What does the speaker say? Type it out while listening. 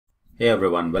Hey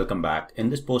everyone, welcome back. In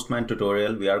this Postman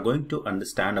tutorial, we are going to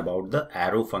understand about the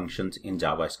arrow functions in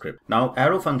JavaScript. Now,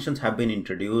 arrow functions have been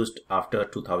introduced after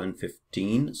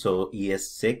 2015, so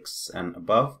ES6 and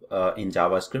above in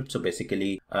JavaScript. So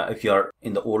basically, if you're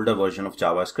in the older version of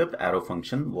JavaScript, arrow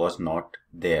function was not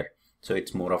there. So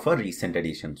it's more of a recent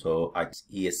addition. So it's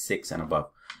ES6 and above.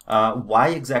 Why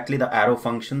exactly the arrow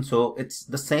function? So it's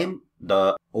the same.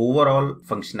 The overall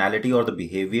functionality or the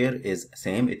behavior is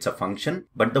same. It's a function,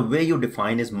 but the way you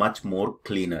define is much more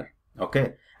cleaner,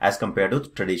 okay, as compared to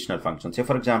traditional functions. Say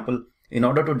for example, in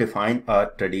order to define a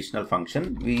traditional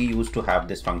function, we used to have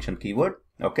this function keyword,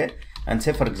 okay, and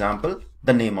say for example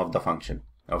the name of the function,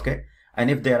 okay,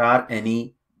 and if there are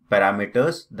any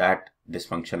parameters that this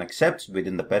function accepts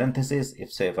within the parentheses,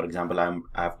 if say for example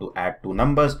I have to add two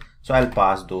numbers, so I'll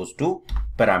pass those two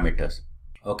parameters.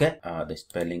 Okay, the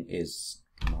spelling is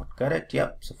not correct.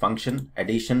 Yeah, so function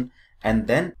addition, and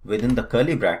then within the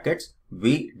curly brackets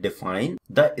we define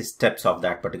the steps of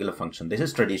that particular function. This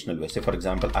is traditional way. Say for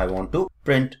example, I want to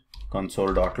print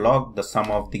console.log the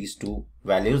sum of these two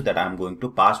values that I'm going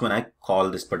to pass when I call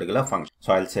this particular function.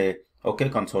 So I'll say okay,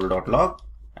 console.log,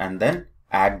 and then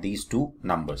add these two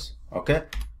numbers, okay,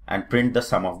 and print the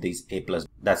sum of these a plus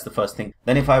b. That's the first thing.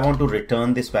 Then if I want to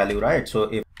return this value, right, so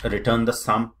if return the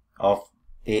sum of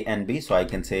a and b, so I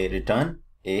can say return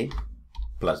a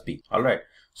plus b. All right,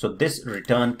 so this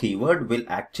return keyword will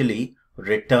actually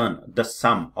return the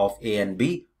sum of a and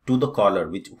b to the caller,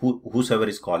 which whosoever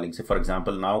is calling. Say for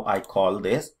example, now I call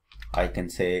this, I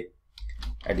can say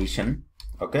addition,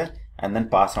 okay, and then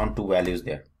pass on two values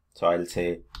there. So I'll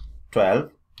say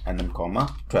 12 and then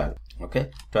comma 12,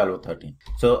 okay, 12 or 13.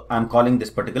 So I'm calling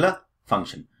this particular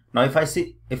function. Now if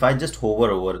I just hover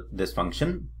over this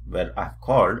function where I've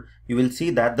called, you will see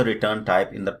that the return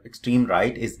type in the extreme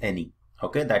right is any,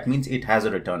 okay, that means it has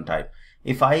a return type.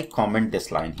 If I comment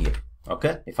this line here,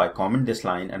 okay, if I comment this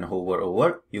line and hover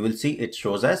over, you will see it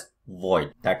shows as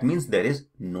void. That means there is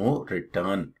no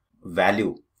return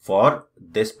value for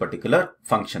this particular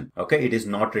function, okay, it is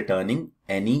not returning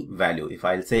any value. If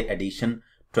I'll say addition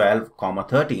 12 comma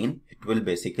 13, it will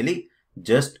basically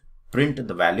just print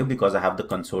the value because I have the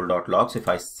console.log. So if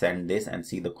I send this and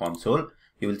see the console,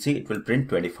 you will see it will print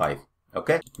 25.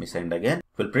 Okay, let me send again.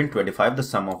 It will print 25, the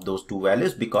sum of those two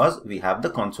values, because we have the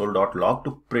console.log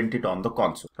to print it on the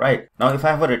console. Right, now if I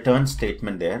have a return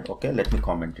statement there, okay, let me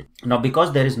comment it. Now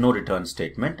because there is no return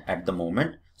statement at the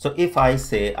moment, so if I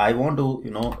say I want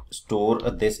to store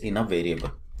this in a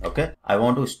variable, okay, I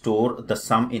want to store the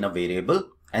sum in a variable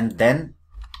and then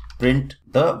print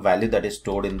the value that is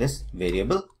stored in this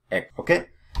variable x. Okay,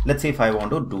 let's see if I want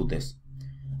to do this.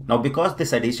 Now because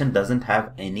this addition doesn't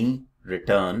have any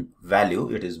return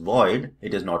value, it is void,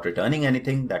 it is not returning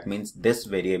anything. That means this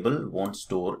variable won't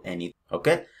store anything.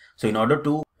 Okay, so in order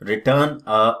to return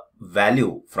a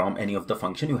value from any of the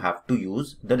function, you have to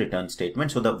use the return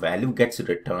statement. So the value gets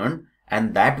returned,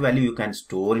 and that value you can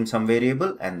store in some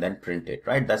variable and then print it,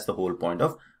 right? That's the whole point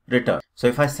of return. So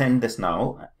if I send this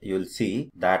now, you'll see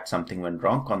that something went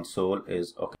wrong. Console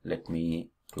is okay. Let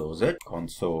me close it.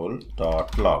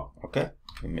 Console.log. Okay,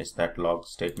 we missed that log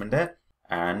statement there,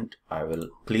 and I will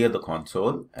clear the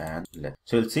console and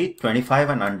so you'll see 25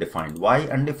 and undefined. Why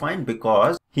undefined?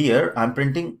 Because here I'm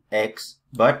printing x,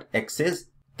 but x is,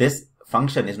 this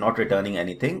function is not returning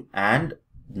anything and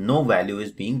no value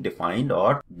is being defined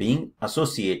or being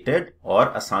associated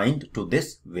or assigned to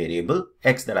this variable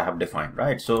x that I have defined,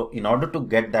 right? So in order to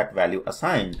get that value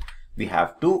assigned, we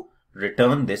have to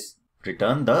return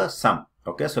the sum.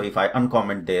 Okay, so if I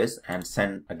uncomment this and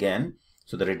send again,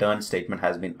 so the return statement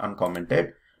has been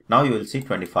uncommented. Now you will see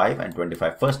 25 and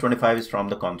 25. First 25 is from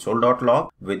the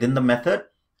console.log within the method,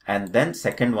 and then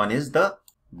second one is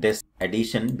this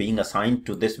addition being assigned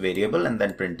to this variable and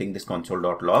then printing this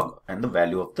console.log and the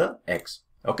value of the x.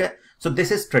 Okay, so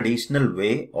this is traditional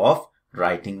way of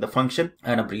writing the function,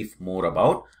 and a brief more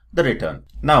about the return.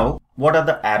 Now what are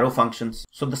the arrow functions?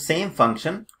 So the same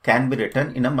function can be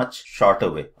written in a much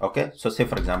shorter way. Okay, so say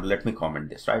for example, let me comment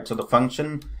this, right? So the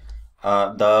function,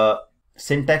 the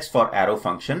syntax for arrow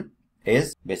function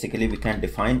is basically we can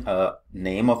define a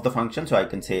name of the function. So I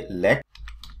can say let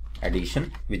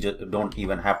addition, we just don't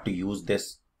even have to use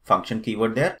this function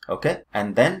keyword there, okay,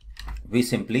 and then we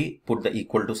simply put the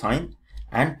equal to sign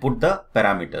and put the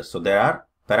parameters. So there are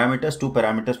parameters, two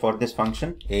parameters for this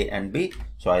function, a and b.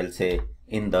 So I'll say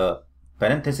in the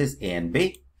parenthesis a and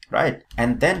b, right,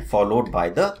 and then followed by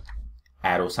the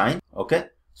arrow sign. Okay,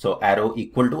 so arrow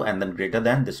equal to and then greater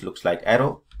than, this looks like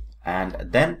arrow, and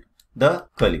then the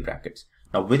curly brackets.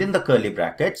 Now within the curly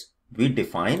brackets we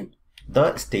define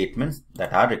the statements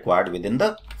that are required within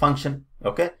the function.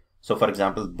 Okay, So for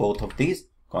example, both of these,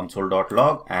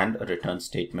 console.log and a return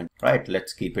statement, right?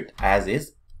 Let's keep it as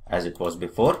is, as it was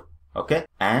before. Okay,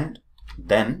 and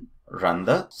then run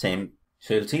the same.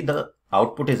 So you'll see the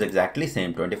output is exactly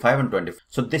same, 25 and 25.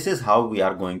 So this is how we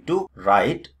are going to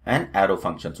write an arrow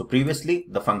function. So previously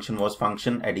the function was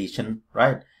function addition,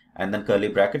 right? And then curly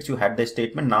brackets, you had the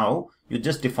statement. Now you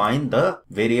just define the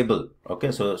variable.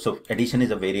 Okay, so addition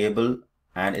is a variable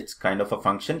and it's kind of a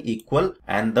function, equal,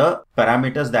 and the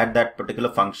parameters that that particular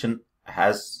function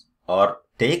has or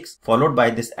takes, followed by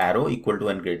this arrow equal to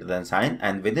and greater than sign,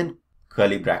 and within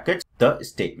curly brackets the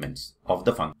statements of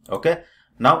the function. Okay,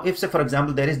 now if say for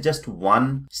example there is just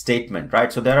one statement,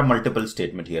 right? So there are multiple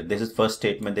statements here. This is first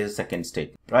statement, this is second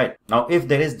statement, right? Now if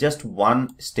there is just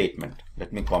one statement,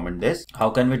 let me comment this. How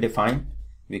can we define?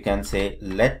 We can say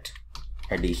let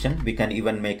addition. We can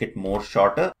even make it more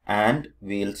shorter, and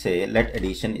we'll say let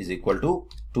addition is equal to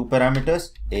two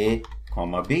parameters, a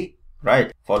comma b,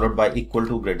 right? Followed by equal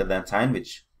to greater than sign,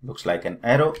 which looks like an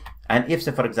arrow. And if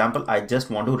say for example I just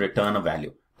want to return a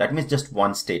value, that means just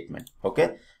one statement.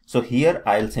 Okay, so here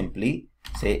I'll simply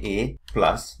say a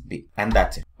plus b, and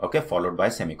that's it. Okay, followed by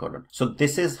semicolon. So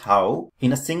this is how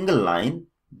in a single line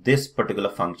this particular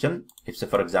function, if say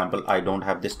for example I don't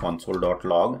have this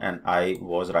console.log and I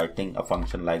was writing a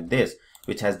function like this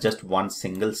which has just one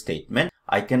single statement,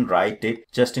 I can write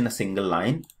it just in a single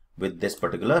line with this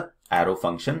particular arrow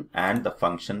function, and the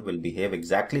function will behave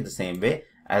exactly the same way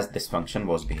as this function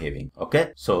was behaving.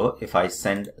 Okay, so if I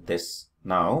send this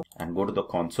now and go to the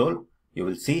console, you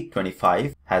will see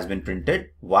 25 has been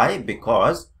printed. Why?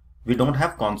 Because we don't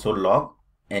have console log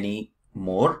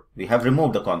anymore. We have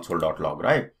removed the console.log,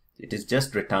 right? It is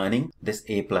just returning this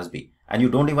a plus b, and you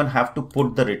don't even have to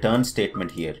put the return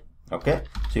statement here. Okay,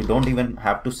 so you don't even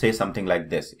have to say something like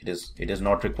this. It is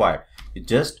not required. You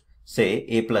just say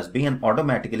a plus b, and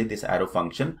automatically this arrow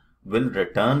function will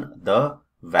return the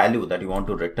value that you want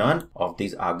to return of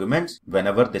these arguments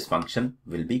whenever this function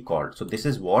will be called. So this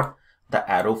is what the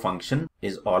arrow function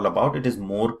is all about. It is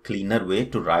more cleaner way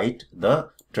to write the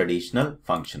traditional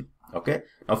function. Okay,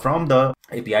 now from the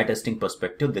API testing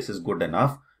perspective, this is good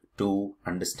enough to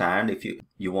understand. If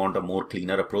you want a more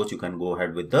cleaner approach, you can go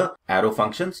ahead with the arrow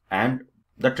functions and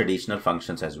the traditional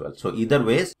functions as well. So either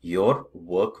ways, your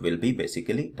work will be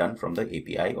basically done from the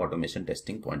API automation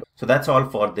testing point. So that's all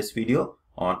for this video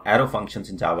on arrow functions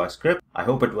in JavaScript. I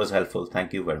hope it was helpful.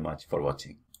 Thank you very much for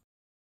watching.